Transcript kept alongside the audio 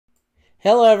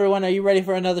Hello everyone, are you ready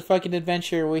for another fucking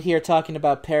adventure? We're here talking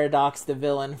about Paradox, the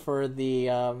villain for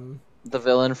The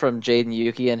villain from Jade and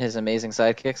Yuki and his amazing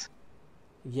sidekicks.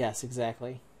 Yes,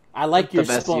 exactly. I like The your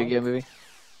best spawn. Yu-Gi-Oh movie.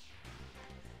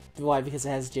 Why? Because it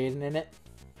has Jaden in it?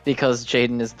 Because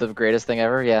Jaden is the greatest thing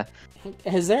ever, yeah.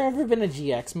 Has there ever been a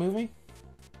GX movie?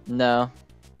 No.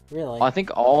 Really? I think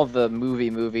all of the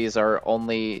movies are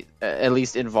only, at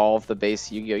least involve the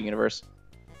base Yu-Gi-Oh universe.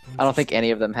 I don't think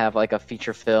any of them have like a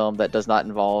feature film that does not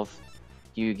involve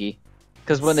Yugi.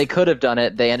 Because when they could have done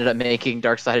it, they ended up making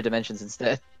Dark-Sided Dimensions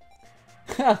instead.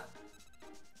 I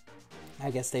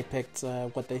guess they picked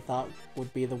what they thought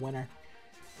would be the winner.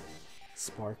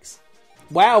 Sparks.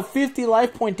 Wow, 50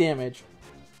 life point damage.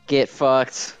 Get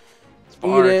fucked. Eat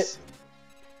it. Sparks.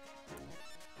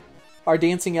 Our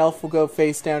dancing elf will go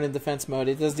face down in defense mode.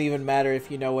 It doesn't even matter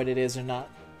if you know what it is or not.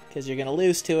 Because you're going to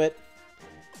lose to it.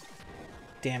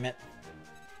 Damn it.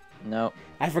 Nope.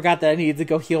 I forgot that I needed to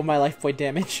go heal my life point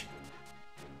damage.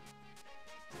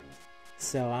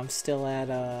 So I'm still at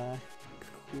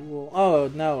cool.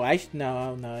 Oh no,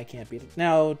 no, I can't beat it.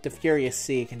 No, the Furious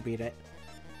C can beat it.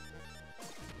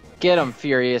 Get him,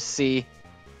 Furious C.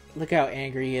 Look how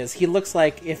angry he is. He looks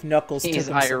like if Knuckles He's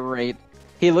took him. irate.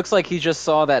 He looks like he just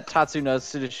saw that Tatsuna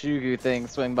Tsutshugu thing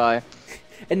swing by.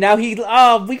 And now we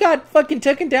got fucking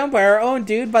taken down by our own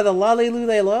dude, by the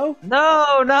Lalelulelo.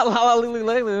 No, not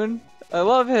Lalalululelun. I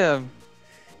love him.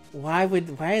 Why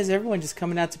is everyone just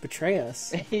coming out to betray us?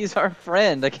 He's our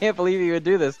friend. I can't believe he would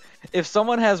do this. If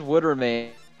someone has wood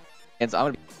remains, I'm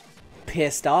gonna be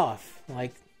Pissed off.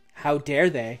 Like, how dare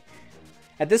they?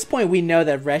 At this point, we know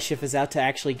that Reshef is out to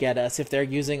actually get us if they're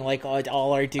using, like,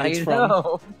 all our dudes I from...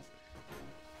 know.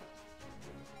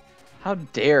 How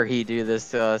dare he do this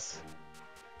to us?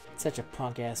 Such a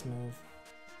punk-ass move.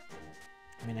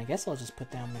 I mean, I guess I'll just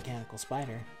put down Mechanical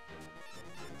Spider.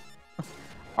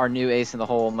 Our new ace in the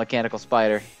hole, Mechanical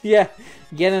Spider. Yeah,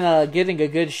 getting a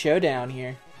good showdown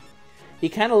here. He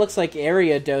kind of looks like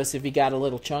Ariados if he got a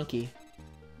little chunky.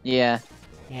 Yeah,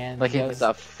 And like if it's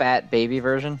a fat baby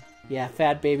version. yeah,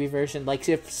 fat baby version. Like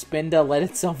if Spinda let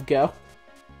itself go.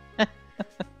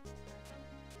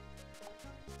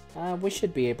 We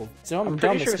should be able. So I'm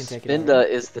pretty sure can take it Spinda over.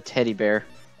 is the teddy bear.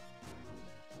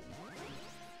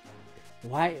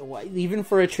 Why? Even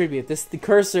for a tribute, the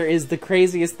cursor is the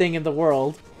craziest thing in the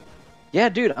world. Yeah,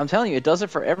 dude, I'm telling you, it does it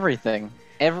for everything.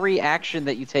 Every action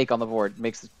that you take on the board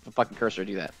makes the fucking cursor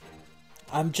do that.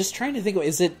 I'm just trying to think.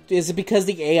 Is it because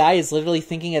the AI is literally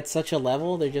thinking at such a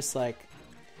level? They're just like,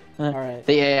 all right.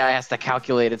 The AI has to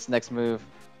calculate its next move.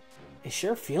 It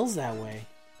sure feels that way.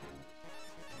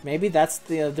 Maybe that's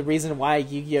the reason why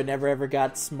Yu-Gi-Oh never ever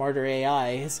got smarter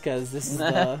AI is because this is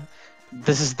the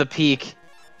This is the peak.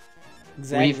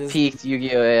 exactly. We've peaked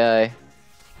Yu-Gi-Oh AI.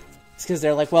 It's because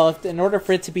they're like, well, in order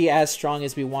for it to be as strong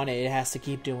as we want it, it has to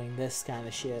keep doing this kind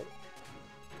of shit.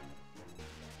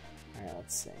 All right,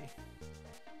 let's see.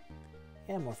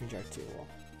 Yeah, Morphin Jar 2 will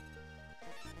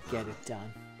get it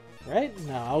done. Right?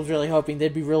 No, I was really hoping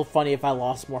they'd be real funny if I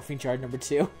lost Morphing Jar number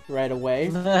 2 right away.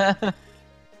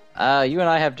 You and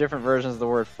I have different versions of the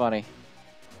word funny.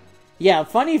 Yeah,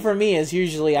 funny for me is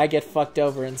usually I get fucked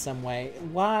over in some way.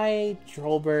 Why,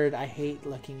 Droll Bird, I hate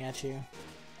looking at you.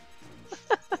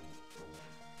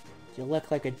 You look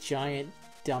like a giant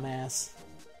dumbass.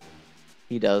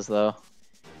 He does, though.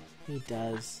 He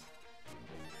does.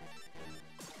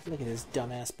 Look at this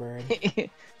dumbass bird.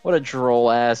 What a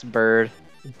droll-ass bird.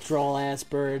 Droll-ass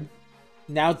bird.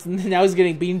 Now he's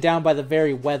getting beaten down by the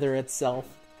very weather itself.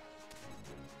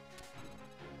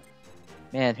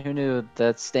 Man, who knew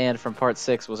that stand from Part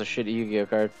 6 was a shitty Yu-Gi-Oh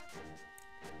card?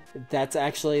 That's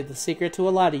actually the secret to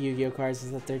a lot of Yu-Gi-Oh cards,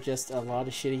 is that they're just a lot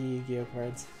of shitty Yu-Gi-Oh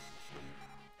cards.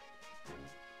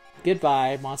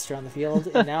 Goodbye, monster on the field,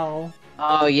 and now...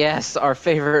 Oh yes, our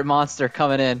favorite monster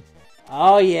coming in.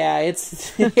 Oh yeah,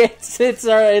 it's this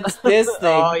thing.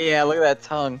 Oh yeah, look at that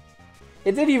tongue.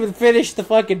 It didn't even finish the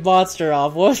fucking monster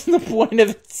off. What was the point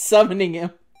of summoning him?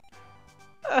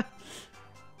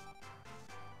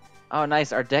 Oh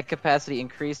nice, our deck capacity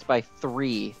increased by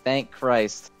 3. Thank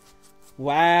Christ.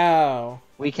 Wow.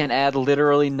 We can add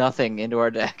literally nothing into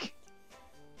our deck.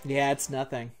 Yeah, it's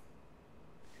nothing.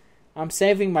 I'm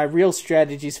saving my real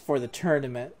strategies for the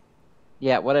tournament.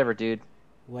 Yeah, whatever, dude.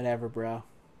 Whatever, bro.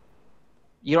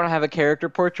 You don't have a character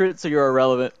portrait, so you're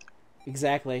irrelevant.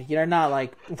 Exactly. You're not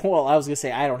like... Well, I was going to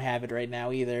say I don't have it right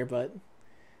now either, but...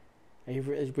 Are we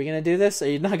going to do this? Are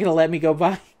you not going to let me go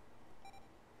by?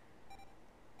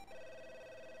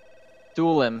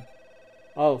 Duel him.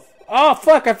 Oh,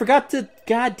 fuck! I forgot to...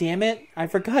 God damn it. I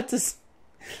forgot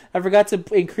to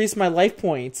increase my life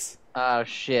points. Oh,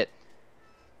 shit.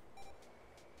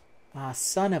 Ah,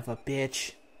 son of a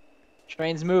bitch.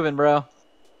 Train's moving, bro.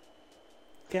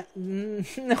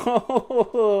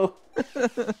 No.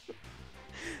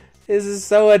 This is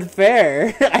so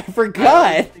unfair. I forgot.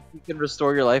 I don't think you can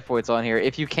restore your life points on here.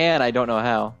 If you can, I don't know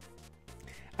how.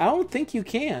 I don't think you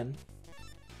can.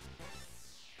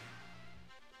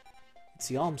 It's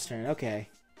Yalm's turn. Okay.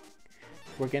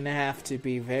 We're gonna have to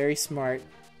be very smart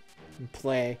and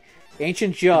play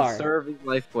Ancient Jar. Conserve these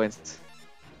life points.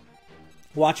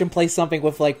 Watch him play something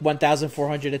with like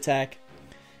 1,400 attack.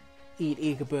 Eat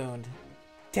Eagaboon.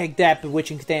 Take that,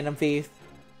 Bewitching Tandem Thief.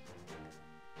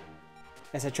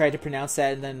 As I tried to pronounce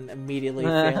that and then immediately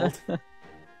failed.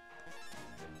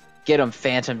 Get him,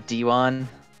 Phantom D1.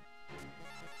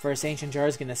 First Ancient Jar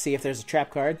is going to see if there's a trap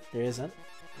card. There isn't.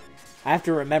 I have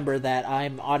to remember that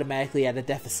I'm automatically at a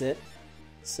deficit.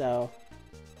 So,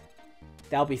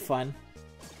 that'll be fun.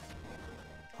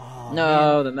 Oh,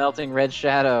 No, man. the Melting Red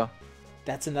Shadow.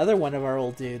 That's another one of our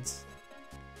old dudes.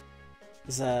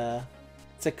 It's a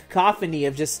cacophony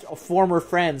of just former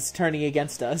friends turning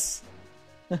against us.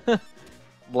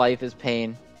 Life is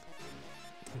pain.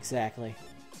 Exactly.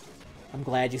 I'm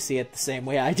glad you see it the same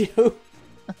way I do.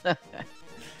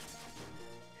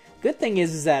 Good thing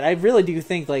is that I really do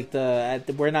think like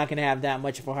we're not gonna have that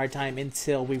much of a hard time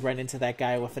until we run into that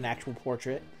guy with an actual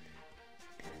portrait.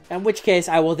 In which case,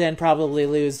 I will then probably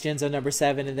lose Jinzo number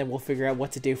 7, and then we'll figure out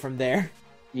what to do from there.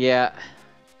 Yeah.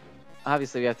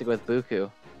 Obviously, we have to go with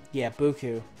Buku. Yeah,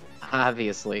 Buku.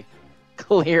 Obviously.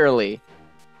 Clearly.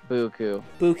 Buku.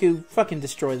 Buku, fucking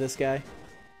destroy this guy.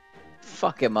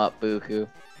 Fuck him up, Buku.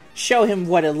 Show him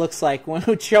what it looks like.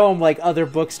 Show him like other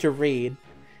books to read.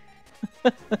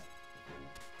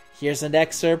 Here's an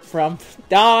excerpt from...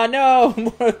 Oh, no!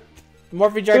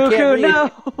 Morphe Jar Buku, can't read.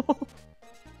 no!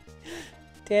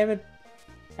 Damn it.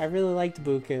 I really liked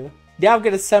Buku. Now I'm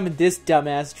gonna summon this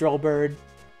dumbass Droll Bird.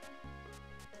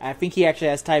 I think he actually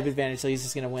has type advantage, so he's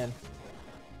just gonna win.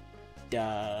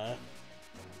 Duh.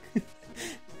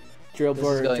 Droll This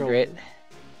Bird. is going great.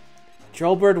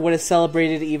 Droll Bird would have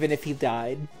celebrated even if he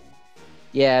died.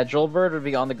 Yeah, Droll Bird would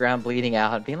be on the ground bleeding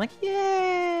out and being like,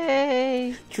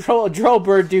 yay! Droll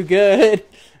Bird do good.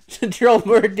 Droll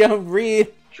Bird don't read.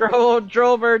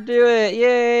 Droll Bird do it,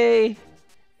 yay!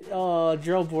 Oh,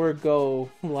 Droll Bird go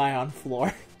lie on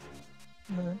floor.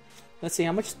 Let's see,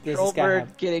 how much does Droll this guy Bird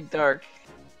have? getting dark.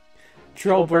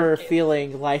 Droll Bird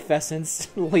feeling life essence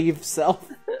leave self.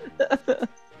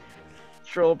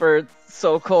 Droll Bird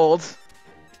so cold.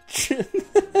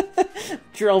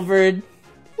 Droll Bird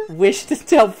wish to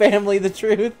tell family the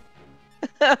truth.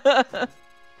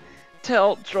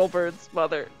 Tell Droll Bird's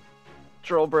mother.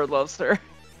 Droll Bird loves her.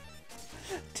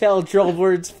 Tell Droll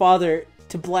Bird's father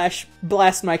to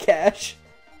blast my cache.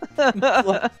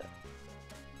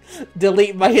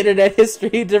 Delete my internet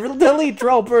history. Delete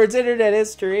Droll Bird's internet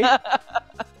history.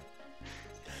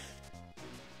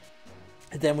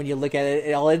 And then when you look at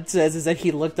it, all it says is that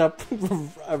he looked up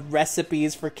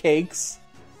recipes for cakes.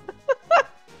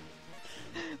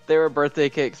 They were birthday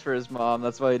cakes for his mom.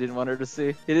 That's why he didn't want her to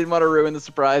see. He didn't want to ruin the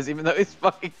surprise, even though he's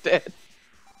fucking dead.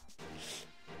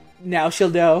 Now she'll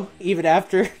know, even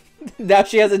after. Now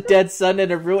she has a dead son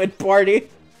and a ruined party.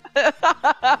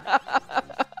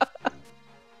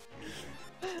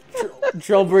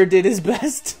 Droll Bird did his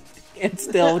best, and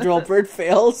still Droll Bird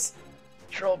fails.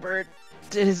 Droll Bird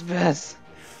did his best.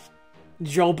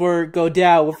 Droll Bird go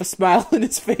down with a smile on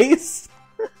his face.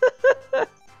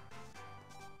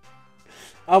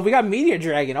 Oh, we got Meteor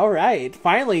Dragon. All right,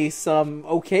 finally some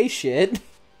okay shit.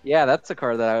 Yeah, that's a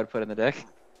card that I would put in the deck.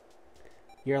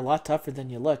 You're a lot tougher than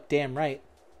you look. Damn right.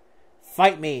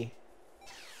 Fight me.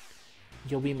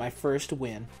 You'll be my first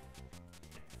win.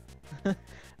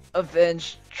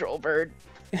 Avenge Droll Bird.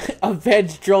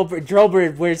 Avenge Droll Bird. Droll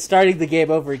Bird, we're starting the game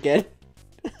over again.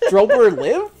 Droll Bird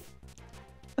live?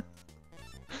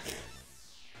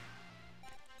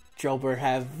 Droll Bird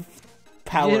have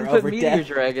power You didn't over put Meteor death.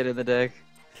 Dragon in the deck.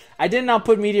 I did not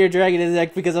put Meteor Dragon in the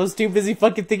deck because I was too busy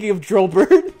fucking thinking of Droll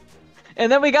Bird.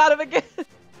 And then we got him again.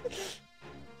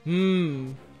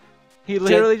 He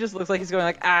literally just looks like he's going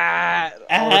like,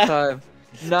 all the time.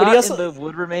 Not he also... in the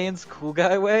Wood Remains cool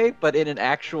guy way, but in an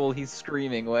actual he's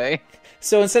screaming way.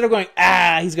 So instead of going,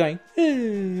 he's going,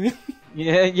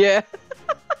 Yeah.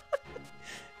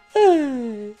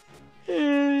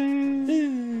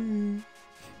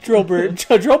 Droll Bird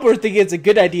thinking it's a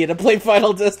good idea to play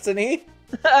Final Destiny.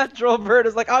 Droll Bird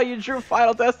is like, oh, you drew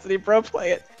Final Destiny, bro,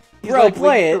 play it. He's Bro, like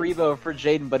play it. Karibo for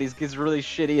Jaden, but he gives really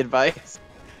shitty advice.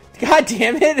 God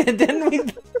damn it, and then we...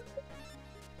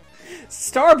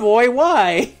 Starboy,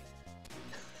 why?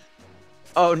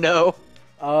 Oh no.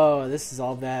 Oh, this is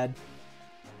all bad.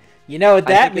 You know what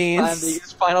that I think it's time to means?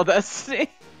 use Final Destiny.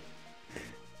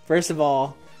 First of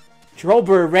all, Droll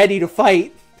Bird ready to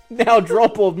fight. Now Droll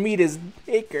will meet his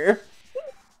maker.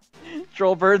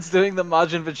 Droll Bird's doing the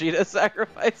Majin Vegeta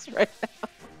sacrifice right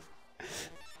now.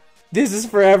 This is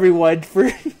for everyone.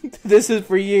 This is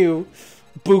for you,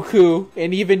 Buku,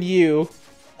 and even you,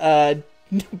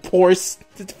 poor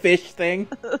fish thing.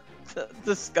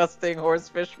 Disgusting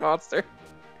horsefish monster.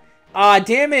 Aw,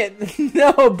 damn it!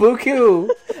 No, Buku!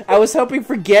 I was hoping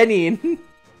for Genin.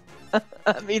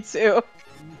 Me too.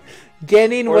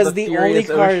 Genin Or was the only Furious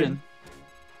card. Ocean.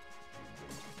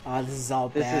 Oh, this is all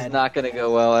This bad. is not gonna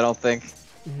go well, I don't think.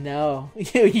 No.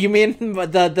 You mean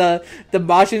the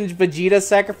Majin Vegeta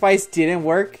sacrifice didn't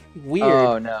work? Weird.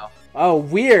 Oh no. Oh,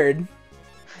 weird.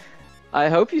 I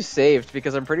hope you saved,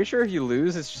 because I'm pretty sure if you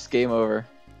lose, it's just game over.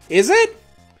 Is it?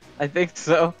 I think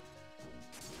so.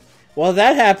 Well, if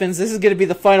that happens, this is going to be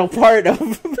the final part of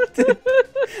the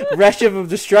Reshef of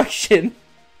Destruction.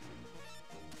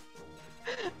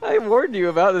 I warned you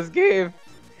about this game.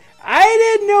 I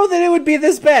didn't know that it would be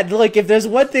this bad. Look, if there's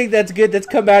one thing that's good that's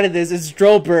come out of this, it's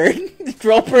Droll Bird.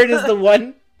 Droll Bird is the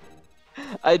one.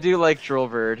 I do like Droll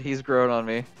Bird. He's grown on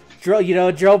me.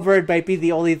 Droll Bird might be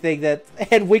the only thing that...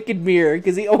 And Wicked Mirror,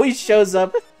 because he always shows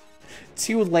up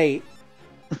too late.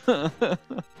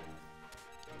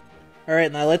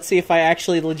 Alright, now let's see if I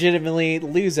actually legitimately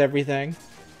lose everything.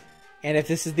 And if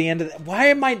this is the end of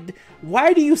the...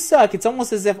 Why do you suck? It's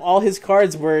almost as if all his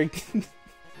cards were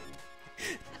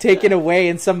taken away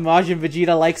in some Majin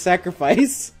Vegeta-like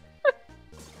sacrifice.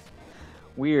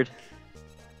 Weird.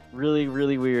 Really,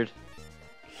 really weird.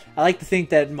 I like to think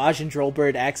that Majin Droll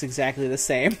Bird acts exactly the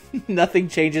same. Nothing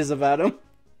changes about him.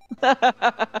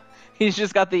 He's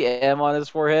just got the M on his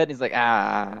forehead. He's like,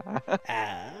 ah.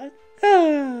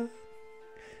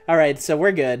 Alright, so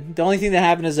we're good. The only thing that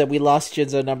happened is that we lost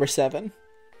Jinzo number 7.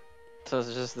 So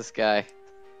it's just this guy.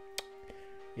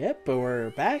 Yep, but we're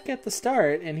back at the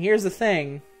start, and here's the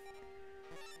thing.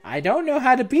 I don't know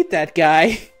how to beat that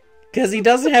guy, because he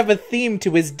doesn't have a theme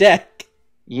to his deck.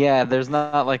 Yeah, there's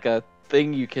not like a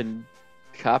thing you can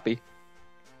copy.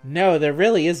 No, there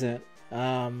really isn't.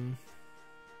 Man,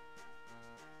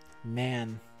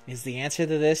 is the answer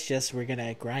to this just we're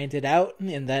gonna grind it out,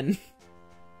 and then...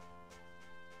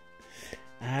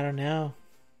 I don't know.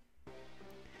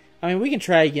 I mean, we can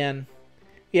try again.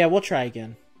 Yeah, we'll try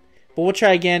again. But we'll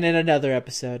try again in another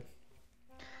episode.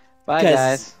 Bye,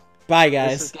 guys. Bye,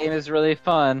 guys. This game is really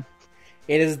fun.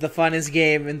 It is the funnest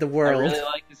game in the world. I really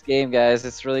like this game, guys.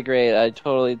 It's really great. I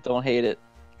totally don't hate it.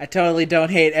 I totally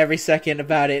don't hate every second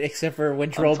about it, except for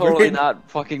when Droll Bird... I'm totally not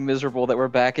fucking miserable that we're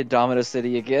back in Domino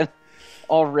City again.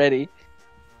 Already.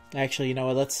 Actually, you know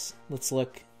what? Let's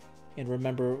look and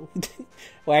remember...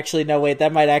 Well, actually, no, wait.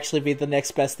 That might actually be the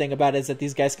next best thing about it, is that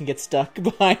these guys can get stuck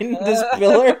behind this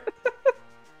pillar.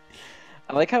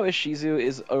 I like how Ishizu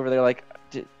is over there like,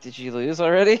 did you lose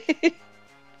already?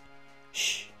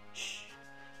 Shh.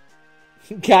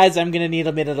 Guys, I'm gonna need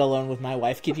a minute alone with my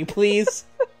wife. Can you please?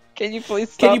 Can you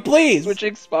please stop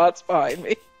switching spots behind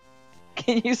me?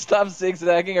 Can you stop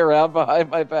zigzagging around behind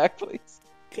my back, please?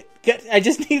 I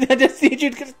just need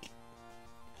you to...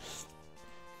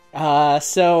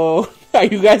 So, are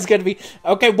you guys gonna be...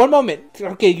 Okay, one moment.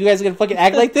 Okay, you guys are gonna fucking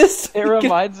act like this? It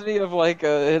reminds me of like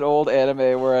an old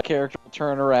anime where a character will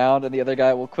turn around and the other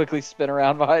guy will quickly spin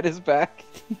around behind his back.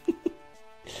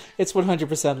 It's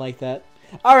 100% like that.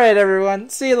 Alright, everyone.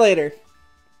 See you later.